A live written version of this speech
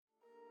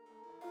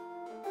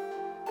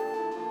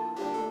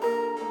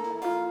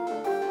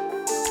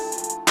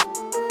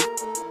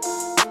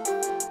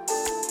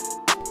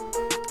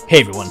Hey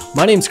everyone,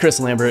 my name's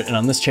Chris Lambert, and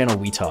on this channel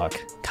we talk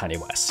Kanye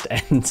West.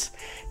 And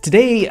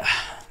today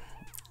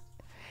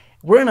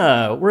we're in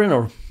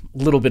a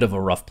little bit of a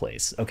rough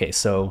place. Okay,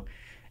 so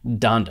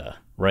DONDA,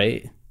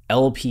 right?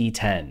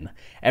 LP10.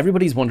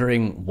 Everybody's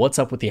wondering what's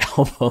up with the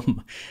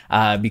album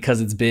because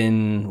it's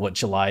been,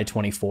 July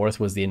 24th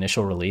was the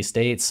initial release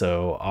date.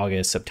 So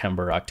August,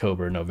 September,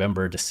 October,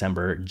 November,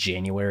 December,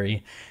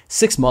 January,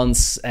 6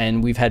 months.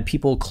 And we've had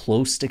people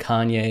close to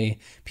Kanye,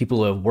 people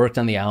who have worked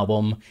on the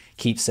album,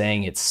 keep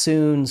saying it's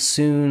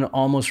soon,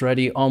 almost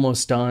ready,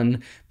 almost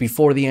done,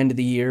 before the end of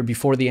the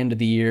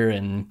year.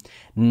 And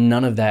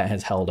none of that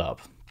has held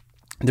up.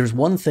 There's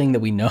one thing that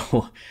we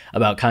know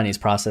about Kanye's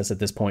process at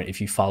this point, if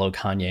you follow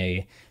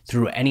Kanye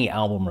through any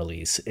album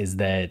release, is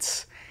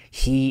that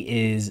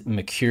he is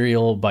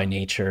mercurial by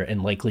nature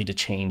and likely to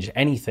change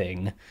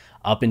anything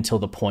up until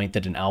the point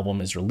that an album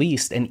is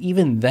released. And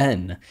even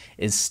then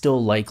is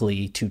still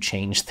likely to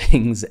change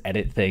things,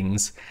 edit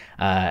things,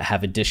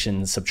 have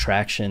additions,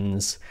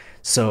 subtractions.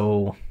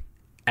 So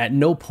at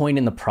no point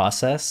in the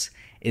process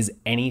is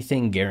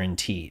anything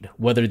guaranteed,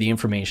 whether the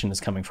information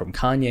is coming from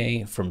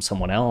Kanye, from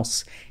someone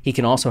else. He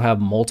can also have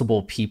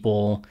multiple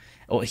people.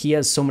 He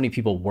has so many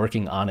people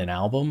working on an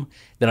album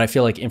that I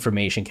feel like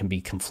information can be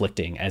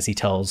conflicting as he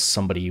tells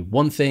somebody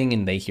one thing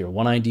and they hear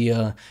one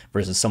idea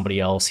versus somebody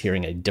else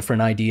hearing a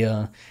different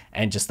idea.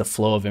 And just the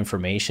flow of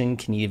information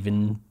can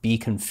even be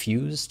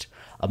confused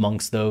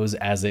amongst those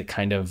as it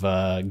kind of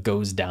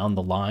goes down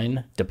the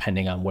line,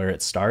 depending on where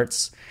it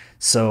starts.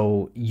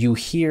 So you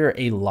hear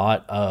a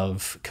lot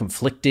of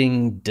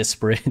conflicting,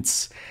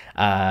 disparate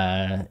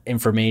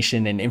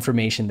information and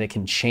information that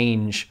can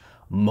change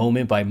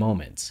moment by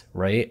moment,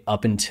 right?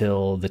 Up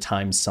until the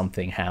time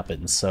something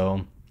happens.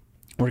 So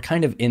we're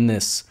kind of in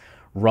this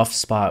rough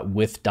spot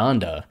with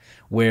DONDA,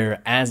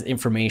 where as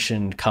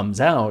information comes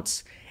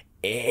out,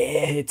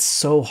 it's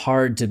so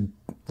hard to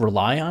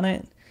rely on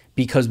it.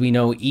 Because we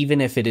know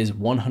even if it is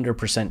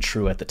 100%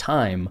 true at the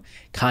time,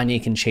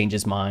 Kanye can change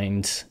his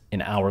mind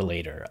an hour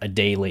later, a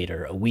day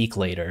later, a week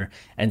later,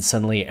 and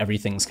suddenly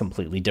everything's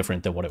completely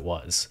different than what it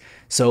was.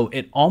 So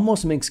it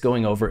almost makes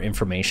going over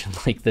information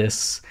like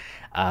this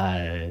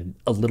a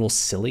little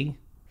silly,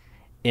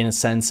 in a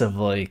sense of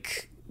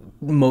like,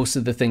 most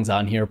of the things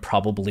on here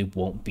probably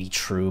won't be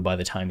true by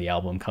the time the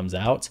album comes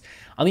out.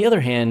 On the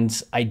other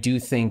hand, I do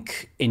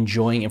think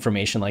enjoying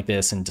information like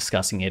this and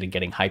discussing it and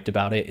getting hyped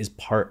about it is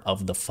part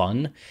of the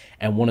fun,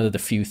 and one of the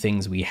few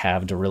things we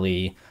have to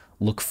really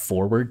look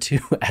forward to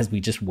as we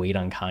just wait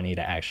on Kanye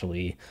to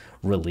actually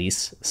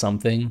release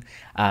something.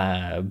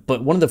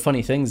 But one of the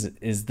funny things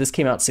is this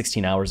came out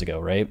 16 hours ago,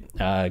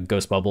 right?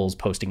 Ghost Bubbles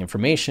posting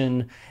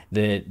information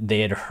that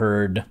they had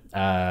heard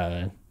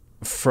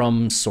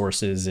from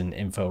sources and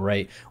info,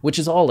 right? Which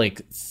is all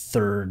like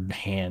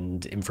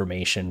third-hand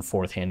information,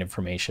 fourth-hand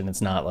information. It's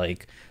not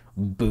like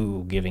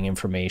Boo giving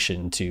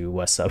information to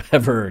What's Up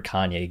Ever or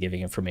Kanye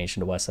giving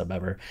information to What's Up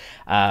Ever.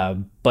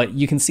 But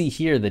you can see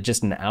here that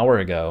just an hour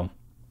ago,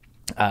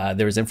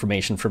 there was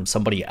information from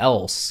somebody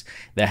else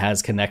that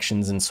has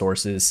connections and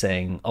sources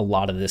saying a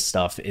lot of this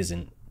stuff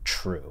isn't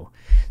true.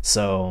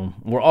 So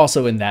we're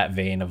also in that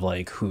vein of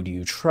like, who do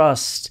you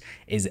trust?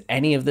 Is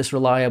any of this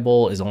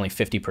reliable? Is only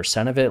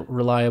 50% of it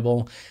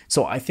reliable?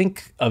 So I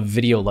think a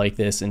video like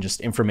this and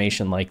just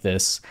information like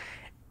this,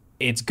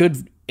 it's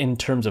good in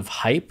terms of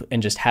hype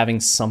and just having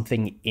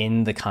something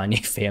in the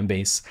Kanye fan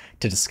base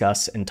to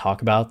discuss and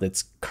talk about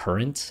that's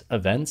current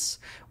events,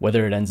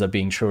 whether it ends up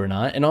being true or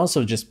not. And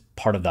also just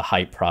part of the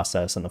hype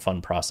process and the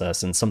fun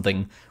process, and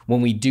something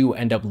when we do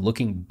end up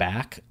looking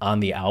back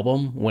on the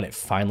album, when it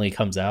finally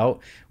comes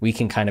out, we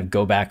can kind of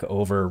go back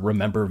over,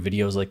 remember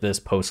videos like this,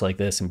 posts like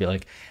this, and be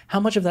like, how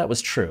much of that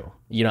was true?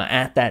 You know,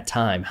 at that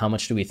time, how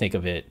much do we think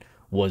of it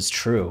was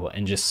true?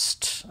 And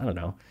just, I don't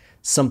know,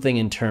 something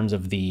in terms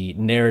of the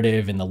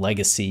narrative and the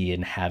legacy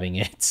and having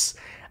it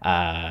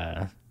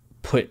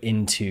put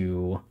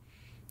into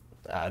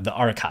the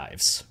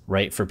archives,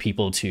 right, for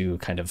people to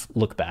kind of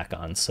look back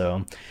on.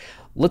 So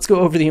let's go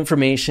over the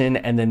information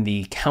and then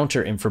the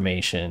counter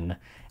information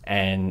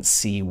and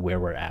see where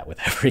we're at with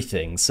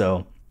everything.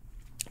 So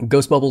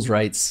Ghost Bubbles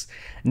writes,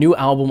 new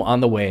album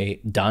on the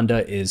way,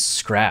 DONDA is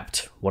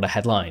scrapped. What a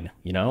headline,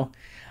 you know?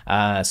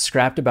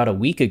 Scrapped about a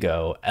week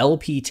ago.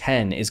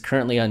 LP10 is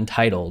currently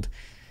untitled.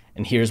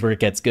 And here's where it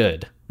gets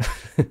good,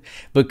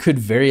 but could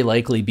very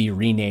likely be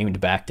renamed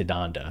back to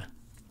DONDA.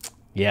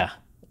 Yeah,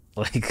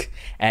 like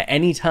at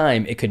any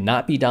time, it could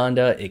not be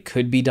DONDA. It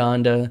could be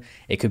DONDA.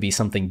 It could be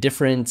something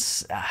different.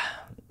 Songs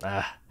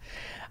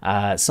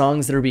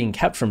that are being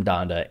kept from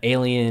DONDA: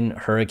 Alien,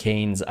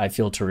 Hurricanes, I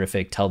Feel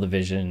Terrific, Tell the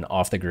Vision,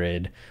 Off the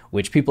Grid,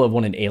 which people have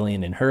wanted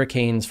Alien and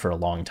Hurricanes for a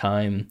long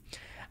time.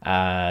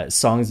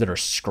 Songs that are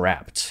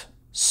scrapped.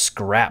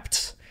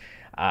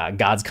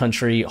 God's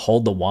Country,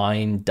 Hold the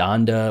Wine,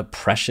 Donda,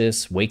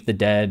 Precious, Wake the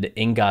Dead,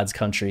 In God's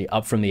Country,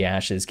 Up from the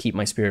Ashes, Keep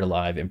My Spirit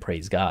Alive, and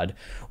Praise God.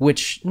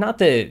 Which, not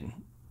that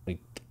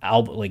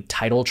like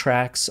title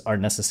tracks are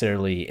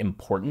necessarily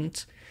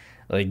important.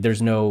 Like,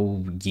 there's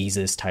no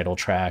Yeezus title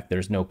track,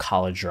 there's no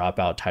College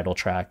Dropout title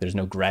track, there's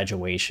no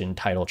Graduation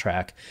title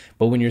track.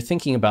 But when you're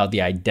thinking about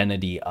the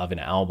identity of an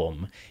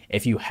album,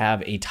 if you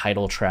have a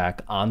title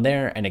track on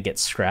there and it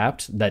gets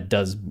scrapped, that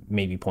does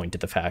maybe point to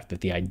the fact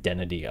that the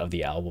identity of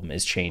the album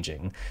is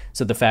changing.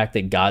 So the fact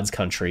that God's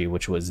Country,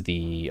 which was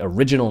the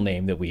original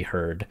name that we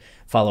heard,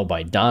 followed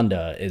by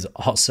Donda, is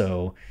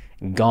also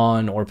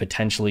gone or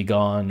potentially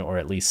gone, or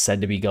at least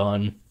said to be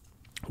gone,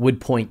 would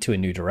point to a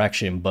new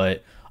direction.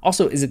 But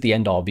also, is it the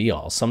end all be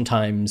all?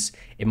 Sometimes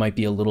it might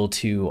be a little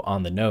too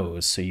on the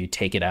nose, so you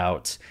take it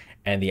out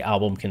and the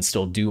album can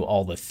still do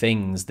all the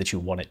things that you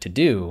want it to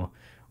do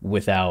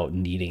without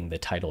needing the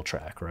title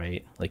track,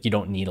 right? Like, you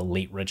don't need a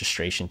late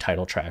registration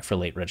title track for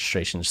late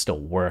registration to still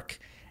work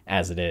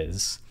as it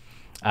is.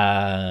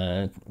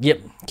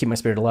 Yep, Keep My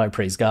Spirit Alive,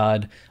 praise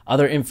God.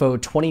 Other info,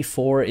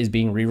 24 is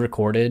being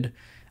re-recorded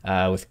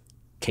with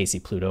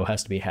Casey Pluto,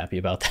 has to be happy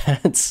about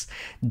that.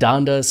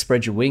 Donda,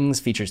 Spread Your Wings,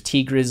 features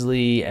T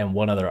Grizzly and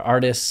one other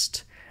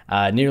artist.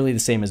 Nearly the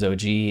same as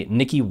OG.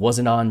 Nicki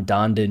wasn't on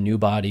Donda New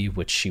Body,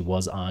 which she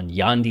was on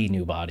Yandhi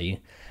New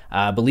Body.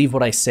 Believe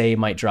What I Say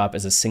might drop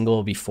as a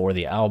single before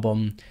the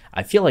album.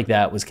 I feel like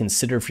that was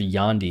considered for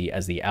Yandhi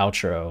as the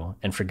outro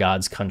and for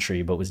God's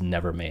Country, but was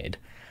never made.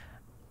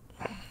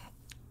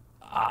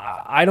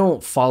 I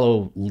don't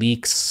follow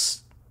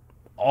leaks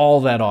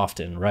all that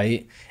often,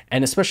 right?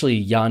 And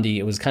especially Yandhi,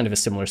 it was kind of a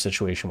similar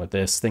situation with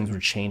this. Things were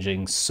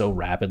changing so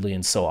rapidly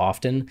and so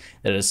often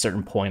that at a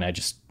certain point I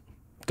just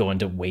go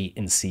into wait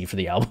and see for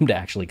the album to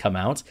actually come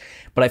out.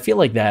 But I feel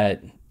like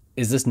that,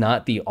 is this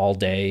not the All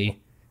Day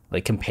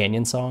like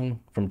companion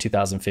song from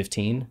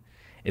 2015?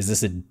 Is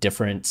this a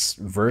different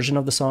version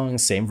of the song,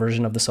 same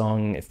version of the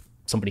song? If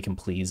somebody can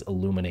please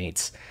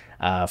illuminate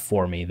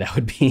for me, that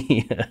would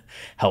be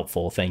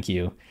helpful. Thank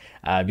you.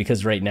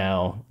 Because right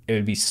now it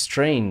would be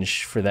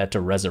strange for that to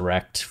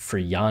resurrect for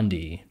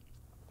Yandhi,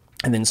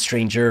 and then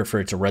stranger for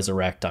it to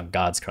resurrect on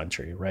God's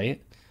Country,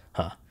 right?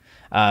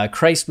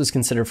 Christ was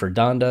considered for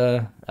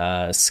Donda.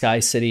 Sky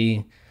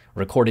City,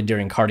 recorded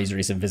during Cardi's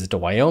recent visit to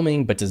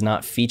Wyoming, but does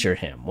not feature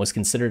him, was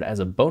considered as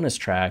a bonus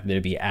track that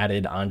would be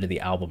added onto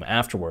the album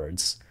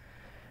afterwards.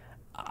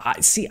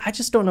 I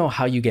just don't know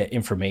how you get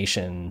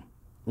information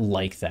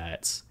like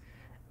that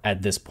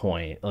at this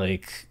point.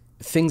 Like,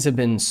 things have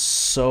been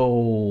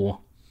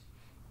so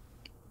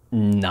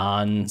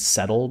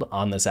non-settled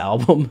on this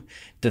album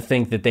to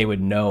think that they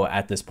would know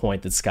at this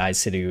point that Sky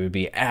City would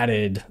be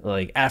added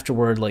like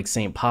afterward, like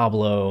St.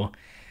 Pablo.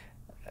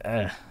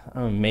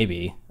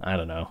 Maybe, I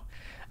don't know.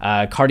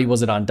 Cardi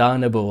wasn't on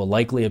Donda, but will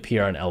likely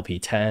appear on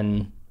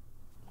LP10.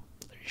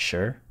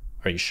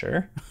 Are you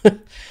sure?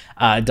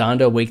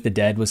 Donda, Wake the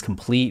Dead was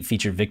complete,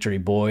 featured Victory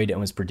Boyd, and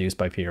was produced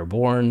by Peter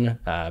Bourne.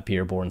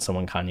 Peter Bourne,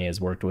 someone Kanye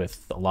has worked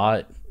with a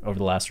lot over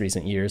the last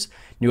recent years.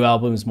 New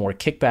album is more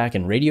kickback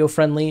and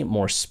radio-friendly,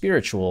 more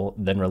spiritual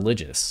than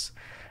religious.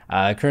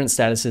 Current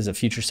statuses of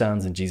Future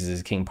Sounds and Jesus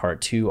is King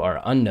Part 2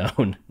 are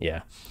unknown.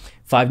 Yeah.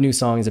 5 new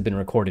songs have been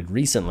recorded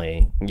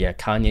recently. Yeah,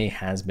 Kanye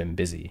has been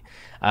busy.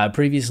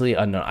 Previously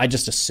unknown. I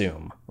just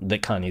assume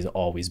that Kanye's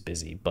always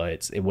busy,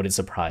 but it wouldn't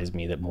surprise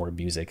me that more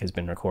music has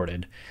been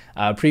recorded.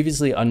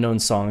 Previously unknown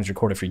songs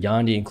recorded for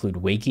Yandhi include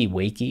Wakey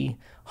Wakey,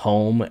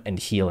 Home, and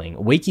Healing.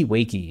 Wakey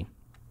Wakey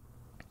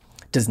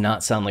does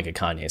not sound like a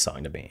Kanye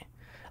song to me.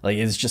 Like,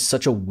 it's just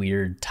such a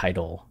weird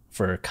title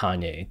for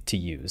Kanye to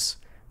use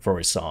for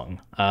his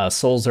song.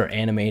 Souls Are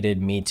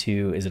Animated, Me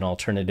Too is an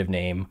alternative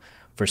name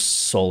for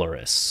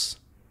Solaris.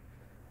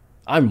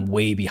 I'm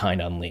way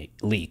behind on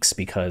leaks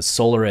because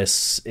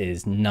Solaris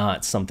is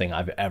not something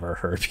I've ever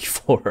heard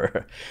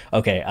before.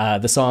 Okay,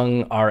 the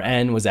song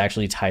RN was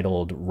actually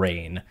titled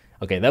Rain.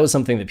 Okay, that was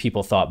something that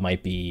people thought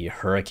might be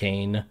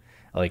Hurricane,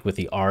 like with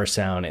the R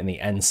sound and the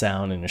N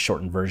sound and a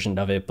shortened version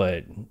of it,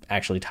 but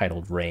actually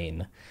titled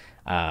Rain.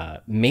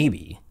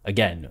 Maybe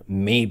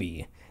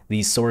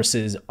these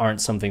sources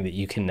aren't something that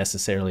you can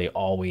necessarily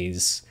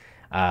always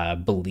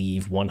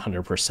believe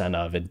 100%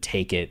 of and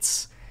take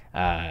it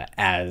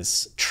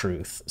as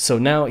truth. So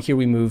now here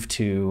we move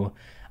to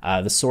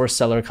the source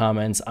seller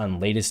comments on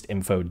latest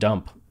info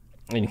dump.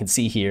 And you can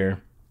see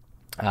here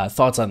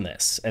thoughts on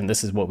this. And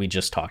this is what we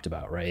just talked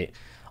about, right?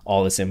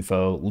 All this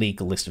info,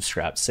 leak, list of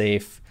scraps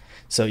safe.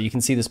 So you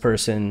can see this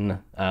person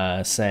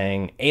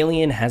saying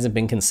Alien hasn't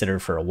been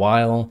considered for a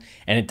while,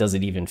 and it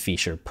doesn't even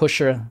feature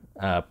Pusha.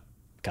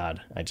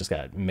 God, I just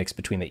got mixed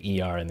between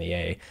the ER and the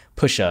A.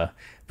 Pusha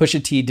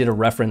T did a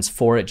reference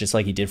for it, just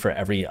like he did for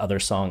every other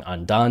song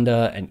on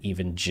Donda and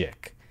even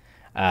Jik.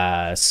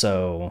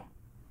 So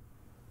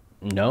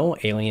no,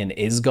 Alien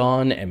is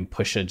gone, and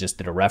Pusha just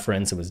did a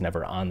reference. It was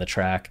never on the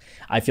track.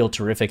 I Feel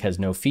Terrific has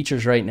no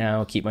features right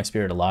now. Keep My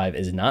Spirit Alive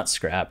is not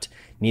scrapped.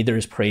 Neither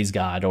is Praise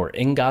God or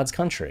In God's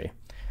Country.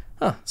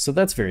 So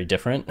that's very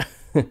different.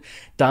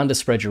 Donda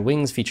Spread Your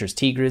Wings features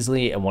T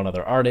Grizzly and one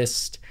other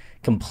artist.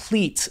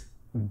 Complete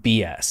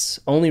BS.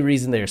 Only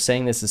reason they're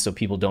saying this is so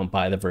people don't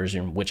buy the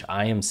version which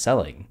I am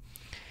selling.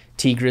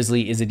 T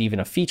Grizzly isn't even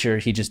a feature.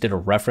 He just did a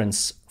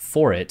reference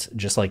for it,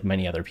 just like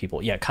many other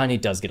people. Yeah, Kanye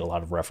does get a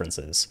lot of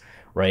references,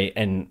 right?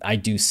 And I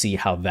do see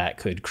how that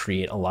could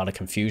create a lot of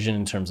confusion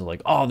in terms of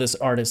like, oh, this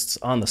artist's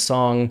on the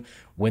song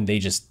when they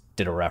just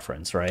did a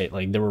reference, right?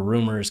 Like there were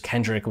rumors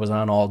Kendrick was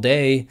on All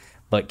Day,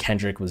 but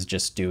Kendrick was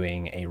just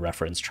doing a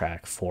reference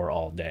track for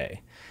All Day.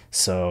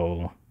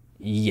 So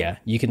yeah,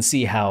 you can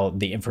see how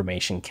the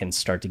information can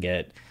start to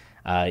get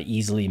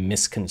easily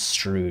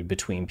misconstrued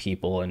between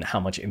people and how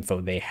much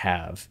info they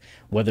have,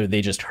 whether they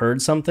just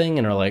heard something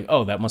and are like,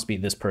 oh, that must be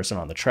this person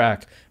on the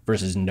track,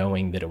 versus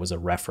knowing that it was a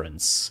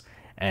reference.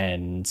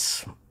 And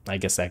I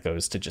guess that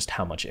goes to just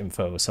how much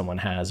info someone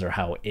has or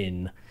how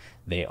in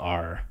they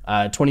are.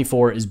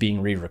 24 is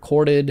being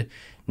re-recorded.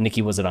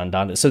 Nicki was it on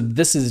Donda. So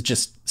this is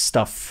just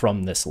stuff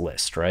from this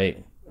list,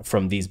 right?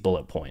 From these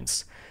bullet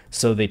points.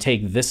 So they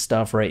take this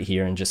stuff right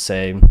here and just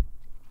say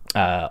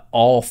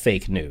all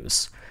fake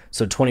news.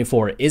 So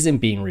 24 isn't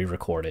being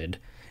re-recorded.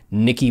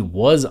 Nicki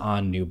was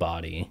on New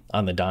Body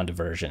on the Donda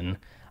version.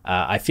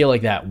 I feel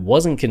like that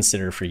wasn't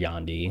considered for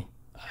Yandhi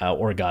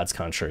or God's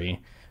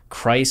Country.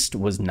 Christ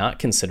was not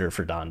considered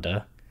for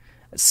Donda.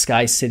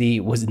 Sky City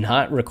was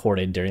not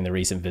recorded during the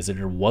recent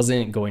Visitor,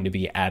 wasn't going to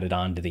be added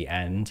on to the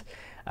end.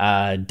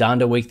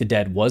 Donda Wake the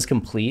Dead was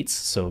complete,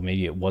 so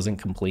maybe it wasn't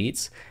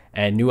complete.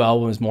 And new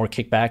album is more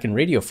kickback and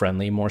radio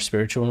friendly, more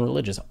spiritual and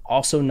religious.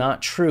 Also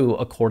not true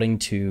according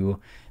to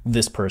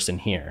this person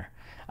here.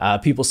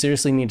 People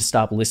seriously need to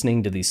stop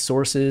listening to these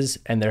sources,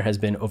 and there has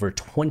been over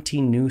 20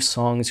 new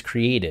songs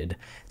created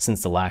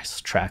since the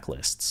last track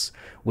lists.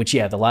 Which,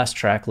 yeah, the last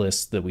track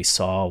list that we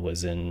saw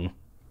was in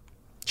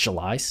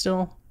July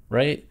still,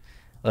 right?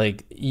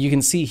 Like, you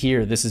can see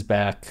here, this is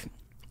back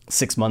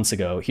 6 months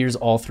ago. Here's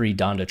all 3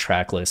 Donda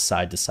track lists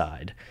side to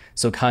side.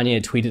 So Kanye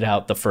had tweeted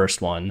out the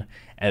first one,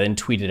 and then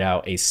tweeted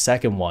out a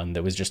second one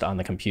that was just on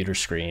the computer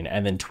screen,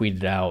 and then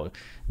tweeted out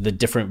the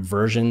different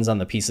versions on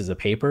the pieces of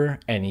paper.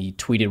 And he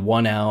tweeted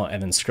one out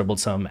and then scribbled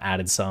some,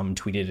 added some,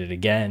 tweeted it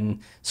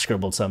again,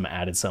 scribbled some,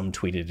 added some,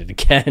 tweeted it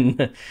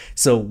again.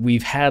 So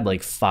we've had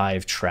like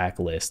 5 track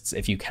lists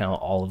if you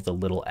count all of the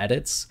little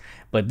edits,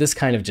 but this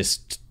kind of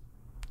just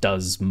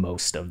does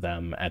most of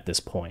them at this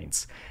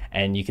point.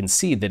 And you can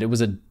see that it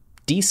was a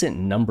decent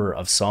number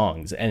of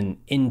songs, and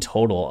in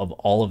total of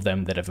all of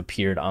them that have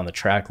appeared on the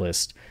track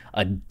list,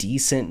 a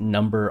decent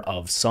number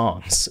of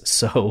songs.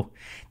 So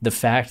the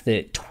fact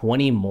that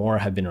 20 more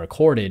have been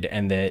recorded,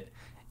 and that,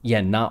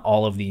 yeah, not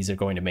all of these are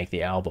going to make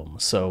the album.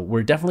 So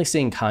we're definitely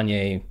seeing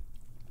Kanye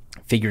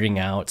figuring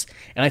out,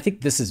 and I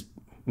think this is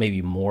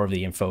maybe more of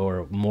the info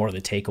or more of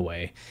the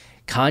takeaway.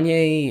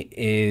 Kanye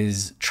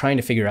is trying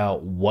to figure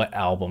out what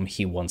album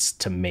he wants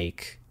to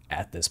make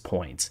at this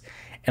point.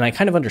 And I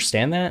kind of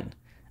understand that.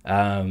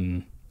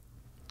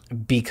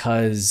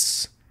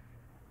 Because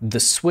the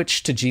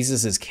switch to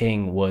Jesus is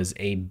King was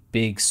a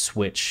big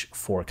switch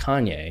for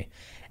Kanye.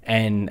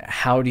 And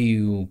how do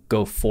you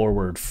go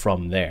forward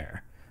from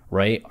there,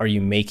 right? Are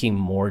you making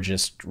more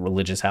just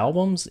religious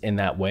albums in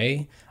that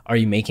way? Are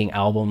you making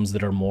albums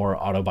that are more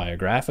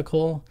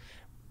autobiographical?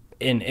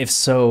 And if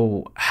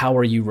so, how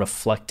are you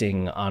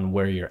reflecting on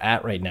where you're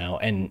at right now?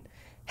 And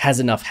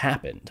has enough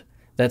happened?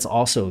 That's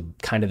also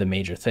kind of the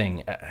major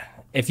thing.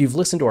 If you've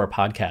listened to our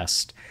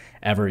podcast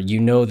ever, you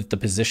know that the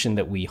position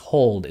that we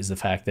hold is the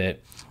fact that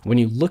when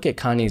you look at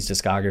Kanye's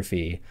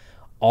discography,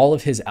 all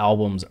of his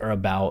albums are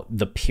about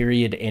the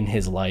period in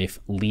his life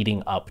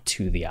leading up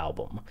to the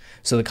album.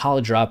 So the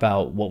College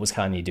Dropout, what was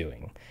Kanye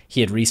doing?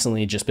 He had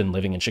recently just been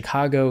living in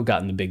Chicago,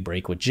 gotten the big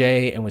break with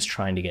Jay, and was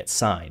trying to get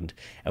signed.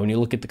 And when you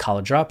look at the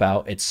College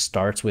Dropout, it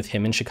starts with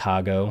him in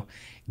Chicago,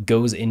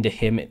 goes into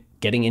him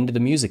getting into the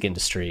music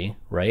industry,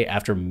 right?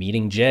 After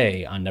meeting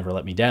Jay on Never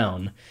Let Me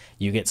Down,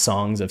 you get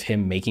songs of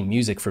him making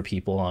music for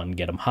people on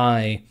Get 'Em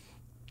High,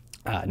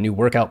 New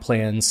Workout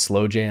Plans,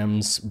 Slow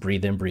Jams,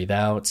 Breathe In, Breathe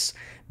Out,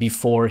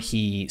 before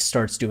he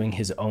starts doing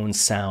his own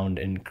sound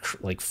and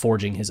like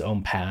forging his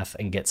own path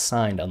and gets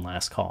signed on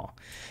Last Call.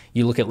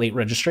 You look at Late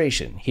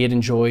Registration. He had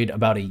enjoyed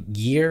about a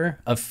year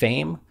of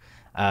fame.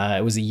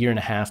 It was a year and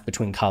a half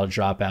between College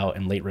Dropout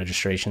and Late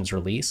Registration's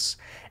release.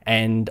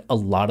 And a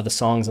lot of the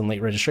songs on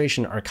Late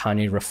Registration are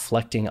Kanye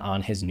reflecting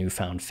on his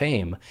newfound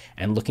fame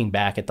and looking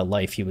back at the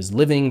life he was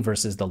living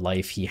versus the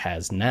life he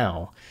has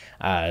now.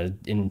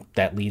 And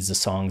that leads to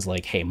songs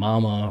like Hey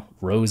Mama,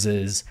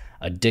 Roses,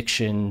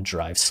 Addiction,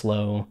 Drive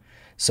Slow.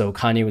 So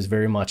Kanye was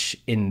very much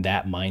in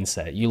that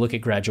mindset. You look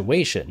at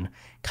Graduation.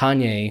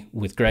 Kanye,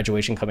 with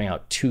Graduation coming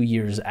out 2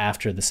 years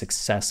after the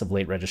success of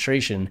Late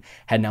Registration,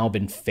 had now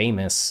been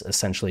famous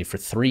essentially for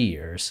 3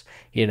 years.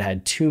 He had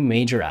had 2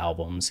 major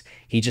albums.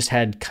 He just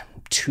had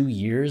 2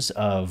 years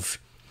of,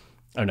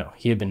 oh no,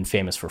 he had been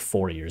famous for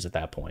 4 years at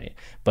that point.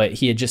 But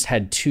he had just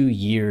had 2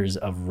 years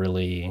of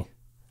really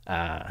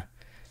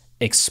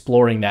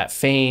exploring that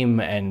fame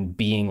and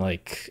being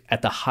like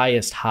at the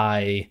highest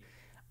high,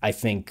 I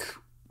think,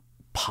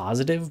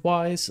 positive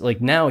wise.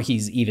 Like now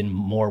he's even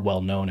more well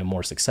known and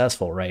more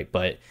successful, right?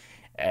 But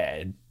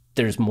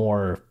there's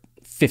more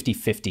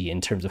 50-50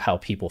 in terms of how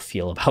people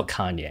feel about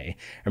Kanye,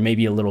 or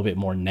maybe a little bit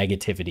more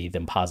negativity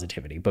than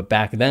positivity. But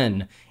back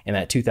then, in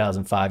that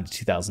 2005 to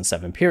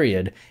 2007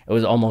 period, it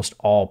was almost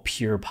all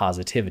pure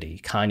positivity.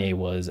 Kanye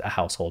was a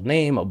household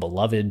name, a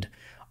beloved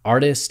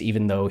artist.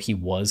 Even though he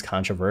was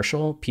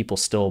controversial, people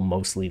still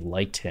mostly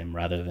liked him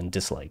rather than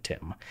disliked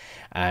him.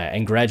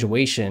 And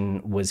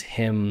Graduation was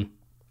him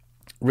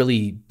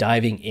really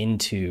diving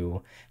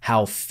into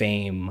how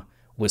fame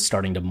was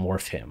starting to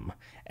morph him,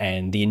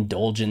 and the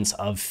indulgence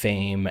of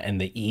fame and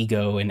the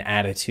ego and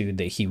attitude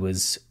that he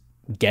was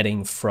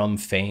getting from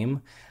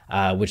fame,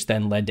 which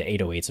then led to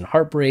 808s and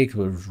Heartbreak,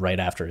 which was right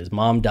after his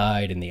mom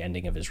died and the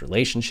ending of his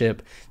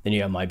relationship. Then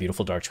you have My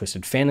Beautiful Dark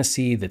Twisted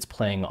Fantasy that's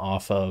playing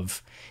off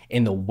of,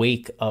 in the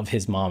wake of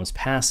his mom's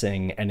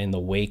passing and in the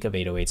wake of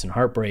 808s and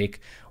Heartbreak,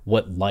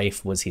 what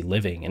life was he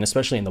living? And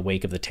especially in the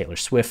wake of the Taylor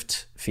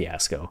Swift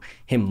fiasco,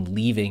 him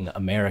leaving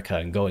America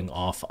and going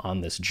off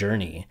on this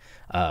journey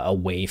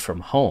away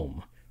from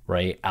home,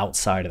 right,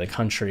 outside of the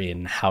country,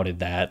 and how did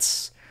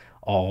that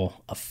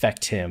all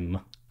affect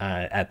him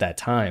at that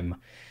time?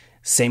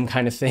 Same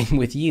kind of thing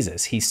with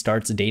Yeezus. He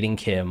starts dating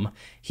Kim.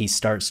 He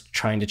starts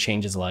trying to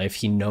change his life.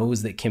 He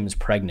knows that Kim's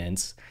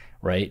pregnant,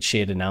 right? She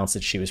had announced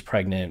that she was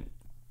pregnant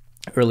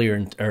later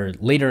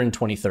in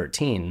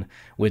 2013,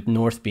 with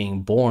North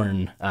being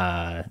born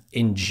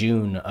in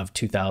June of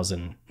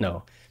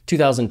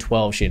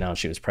 2012. She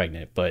announced she was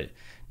pregnant, but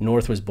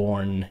North was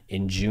born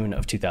in June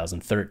of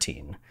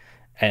 2013.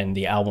 And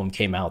the album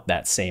came out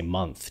that same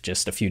month,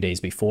 just a few days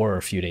before or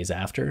a few days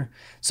after.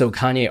 So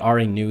Kanye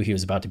already knew he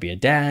was about to be a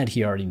dad.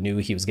 He already knew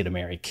he was going to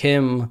marry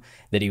Kim,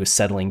 that he was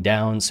settling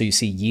down. So you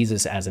see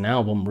Yeezus as an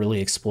album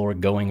really explore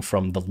going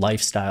from the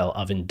lifestyle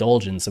of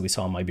indulgence that we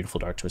saw in My Beautiful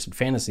Dark Twisted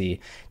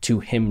Fantasy to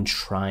him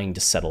trying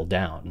to settle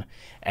down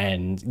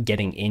and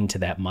getting into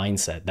that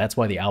mindset. That's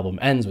why the album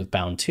ends with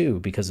Bound 2,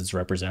 because it's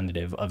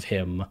representative of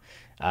him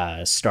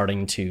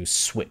starting to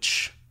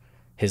switch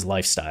his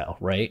lifestyle,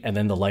 right? And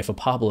then The Life of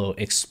Pablo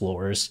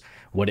explores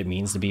what it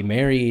means to be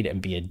married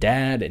and be a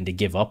dad and to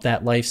give up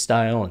that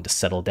lifestyle and to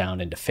settle down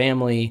into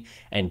family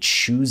and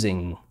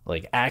choosing,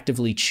 like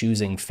actively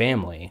choosing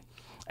family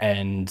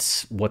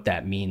and what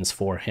that means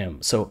for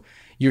him. So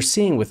you're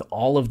seeing with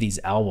all of these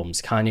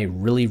albums, Kanye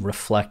really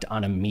reflect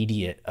on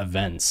immediate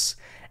events.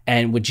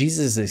 And with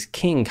Jesus is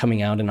King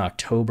coming out in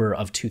October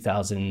of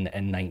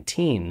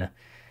 2019,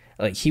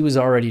 like he was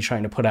already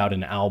trying to put out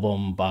an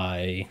album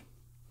by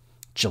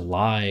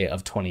July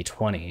of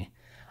 2020.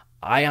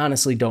 I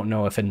honestly don't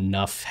know if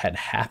enough had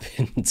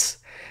happened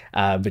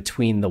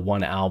between the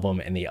one album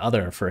and the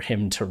other for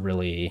him to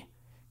really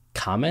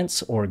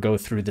comment or go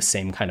through the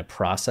same kind of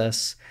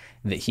process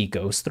that he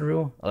goes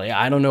through. Like,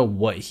 I don't know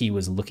what he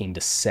was looking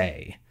to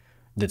say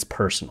that's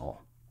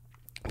personal,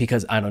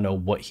 because I don't know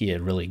what he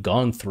had really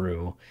gone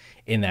through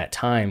in that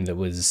time that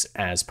was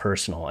as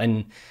personal.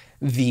 And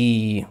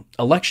the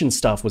election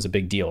stuff was a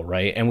big deal,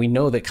 right? And we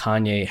know that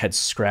Kanye had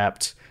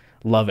scrapped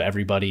Love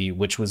Everybody,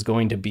 which was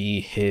going to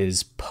be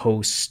his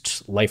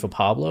post Life of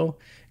Pablo,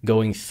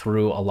 going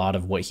through a lot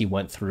of what he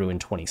went through in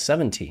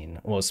 2017,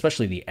 well,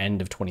 especially the end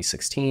of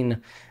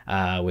 2016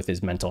 with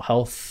his mental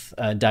health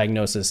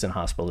diagnosis and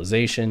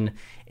hospitalization,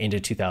 into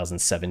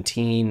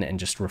 2017, and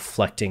just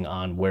reflecting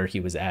on where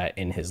he was at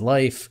in his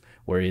life,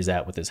 where he's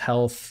at with his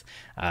health,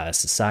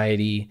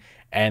 society.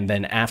 And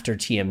then after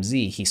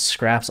TMZ, he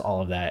scraps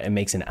all of that and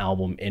makes an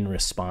album in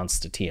response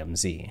to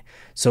TMZ.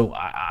 So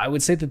I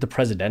would say that the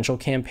presidential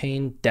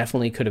campaign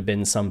definitely could have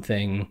been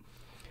something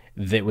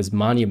that was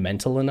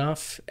monumental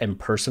enough and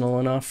personal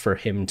enough for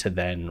him to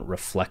then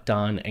reflect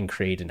on and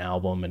create an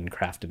album and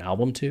craft an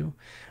album to.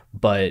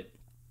 But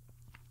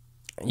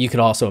you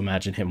could also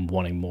imagine him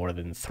wanting more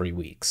than 3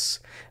 weeks.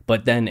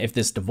 But then if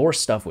this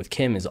divorce stuff with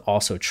Kim is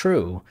also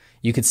true,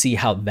 you could see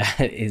how that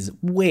is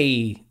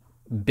way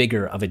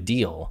bigger of a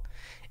deal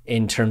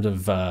in terms of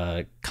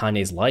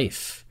Kanye's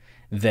life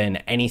than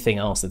anything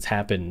else that's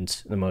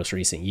happened in the most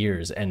recent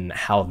years, and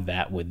how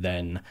that would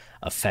then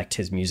affect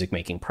his music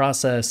making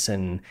process.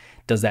 And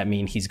does that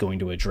mean he's going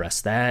to address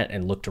that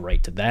and look to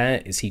write to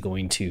that? Is he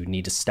going to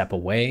need to step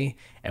away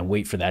and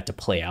wait for that to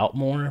play out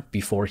more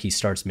before he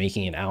starts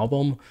making an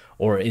album?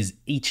 Or is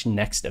each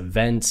next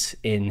event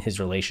in his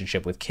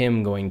relationship with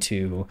Kim going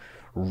to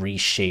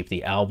reshape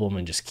the album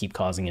and just keep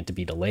causing it to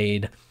be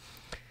delayed?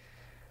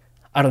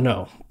 I don't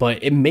know,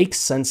 but it makes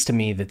sense to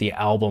me that the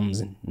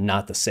album's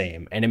not the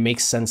same. And it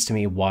makes sense to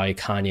me why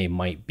Kanye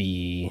might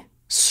be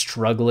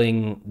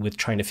struggling with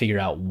trying to figure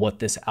out what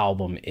this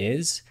album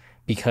is,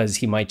 because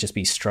he might just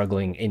be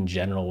struggling in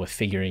general with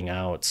figuring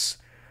out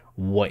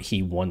what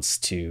he wants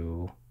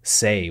to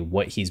say,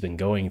 what he's been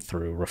going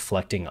through,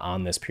 reflecting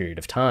on this period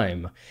of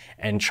time,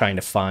 and trying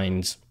to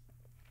find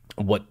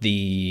what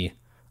the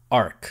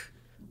arc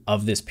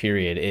of this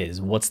period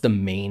is. What's the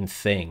main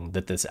thing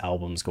that this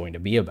album's going to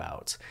be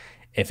about?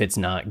 If it's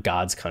not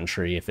God's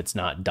country, if it's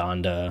not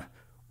Donda,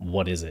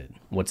 what is it?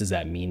 What does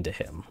that mean to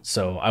him?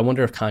 So I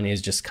wonder if Kanye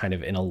is just kind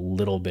of in a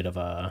little bit of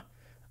a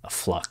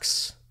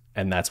flux.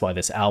 And that's why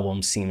this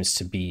album seems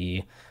to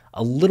be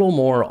a little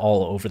more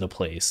all over the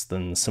place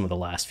than some of the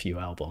last few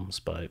albums,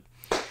 but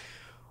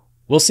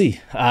we'll see.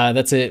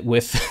 That's it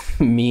with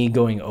me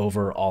going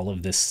over all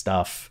of this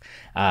stuff.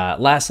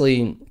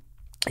 Lastly,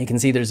 you can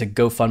see there's a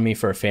GoFundMe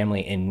for a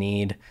family in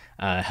need.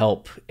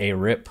 Help a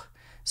rip.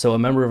 So a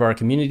member of our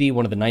community,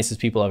 one of the nicest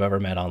people I've ever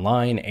met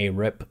online, a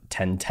rip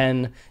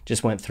 1010,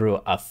 just went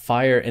through a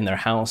fire in their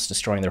house,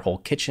 destroying their whole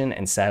kitchen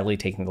and sadly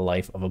taking the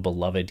life of a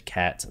beloved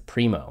cat,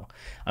 Primo.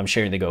 I'm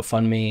sharing the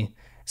GoFundMe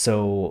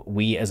so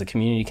we as a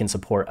community can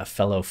support a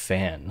fellow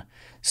fan.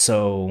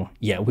 So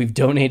yeah, we've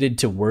donated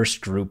to worse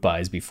group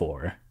buys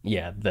before.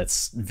 Yeah,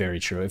 that's very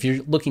true. If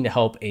you're looking to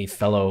help a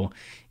fellow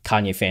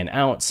Kanye fan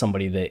out,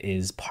 somebody that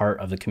is part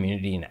of the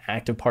community, an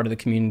active part of the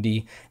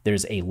community,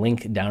 there's a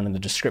link down in the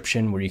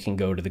description where you can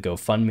go to the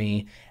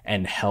GoFundMe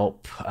and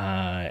help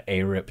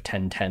A-Rip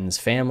 1010's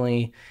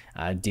family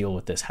deal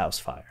with this house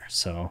fire.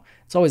 So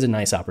it's always a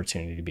nice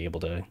opportunity to be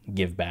able to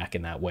give back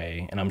in that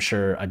way. And I'm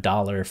sure $1,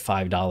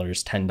 $5,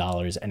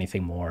 $10,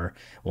 anything more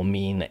will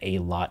mean a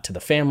lot to the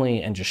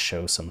family and just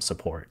show some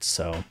support.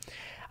 So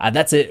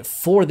that's it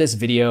for this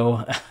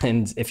video.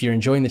 And if you're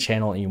enjoying the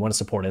channel and you want to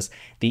support us,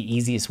 the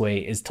easiest way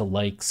is to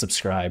like,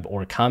 subscribe,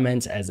 or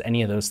comment, as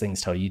any of those things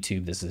tell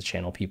YouTube this is a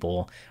channel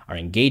people are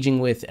engaging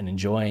with and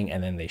enjoying,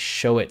 and then they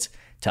show it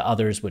to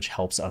others, which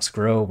helps us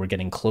grow. We're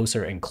getting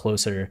closer and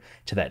closer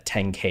to that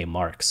 10K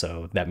mark,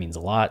 so that means a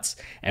lot.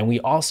 And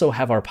we also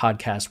have our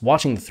podcast,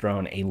 Watching the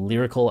Throne, a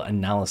lyrical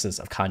analysis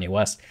of Kanye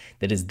West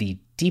that is the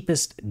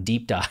deepest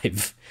deep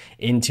dive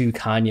into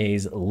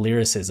Kanye's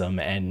lyricism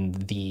and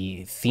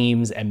the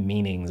themes and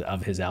meanings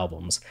of his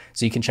albums.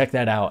 So you can check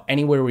that out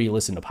anywhere where you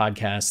listen to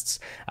podcasts.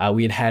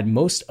 We had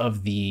most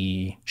of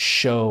the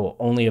show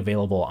only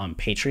available on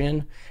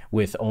Patreon,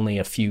 with only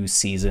a few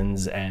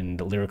seasons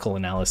and lyrical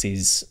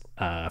analyses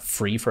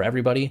free for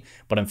everybody.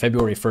 But on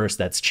February 1st,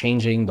 that's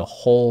changing. The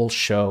whole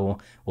show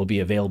will be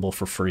available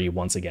for free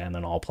once again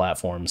on all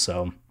platforms.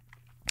 So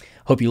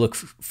hope you look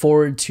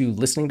forward to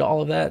listening to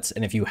all of that.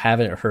 And if you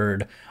haven't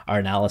heard our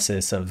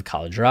analysis of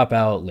College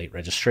Dropout, Late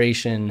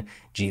Registration,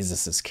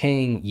 Jesus is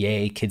King,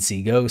 Yay, Kids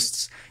See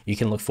Ghosts, you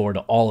can look forward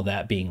to all of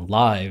that being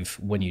live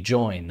when you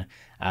join.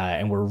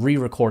 And we're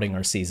re-recording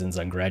our seasons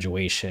on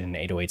Graduation,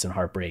 808s and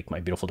Heartbreak,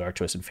 My Beautiful Dark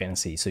Twisted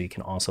Fantasy. So you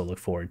can also look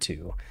forward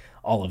to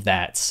all of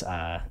that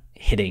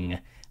hitting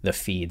the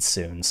feed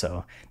soon.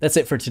 So that's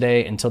it for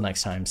today. Until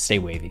next time, stay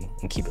wavy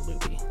and keep it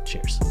loopy.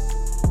 Cheers.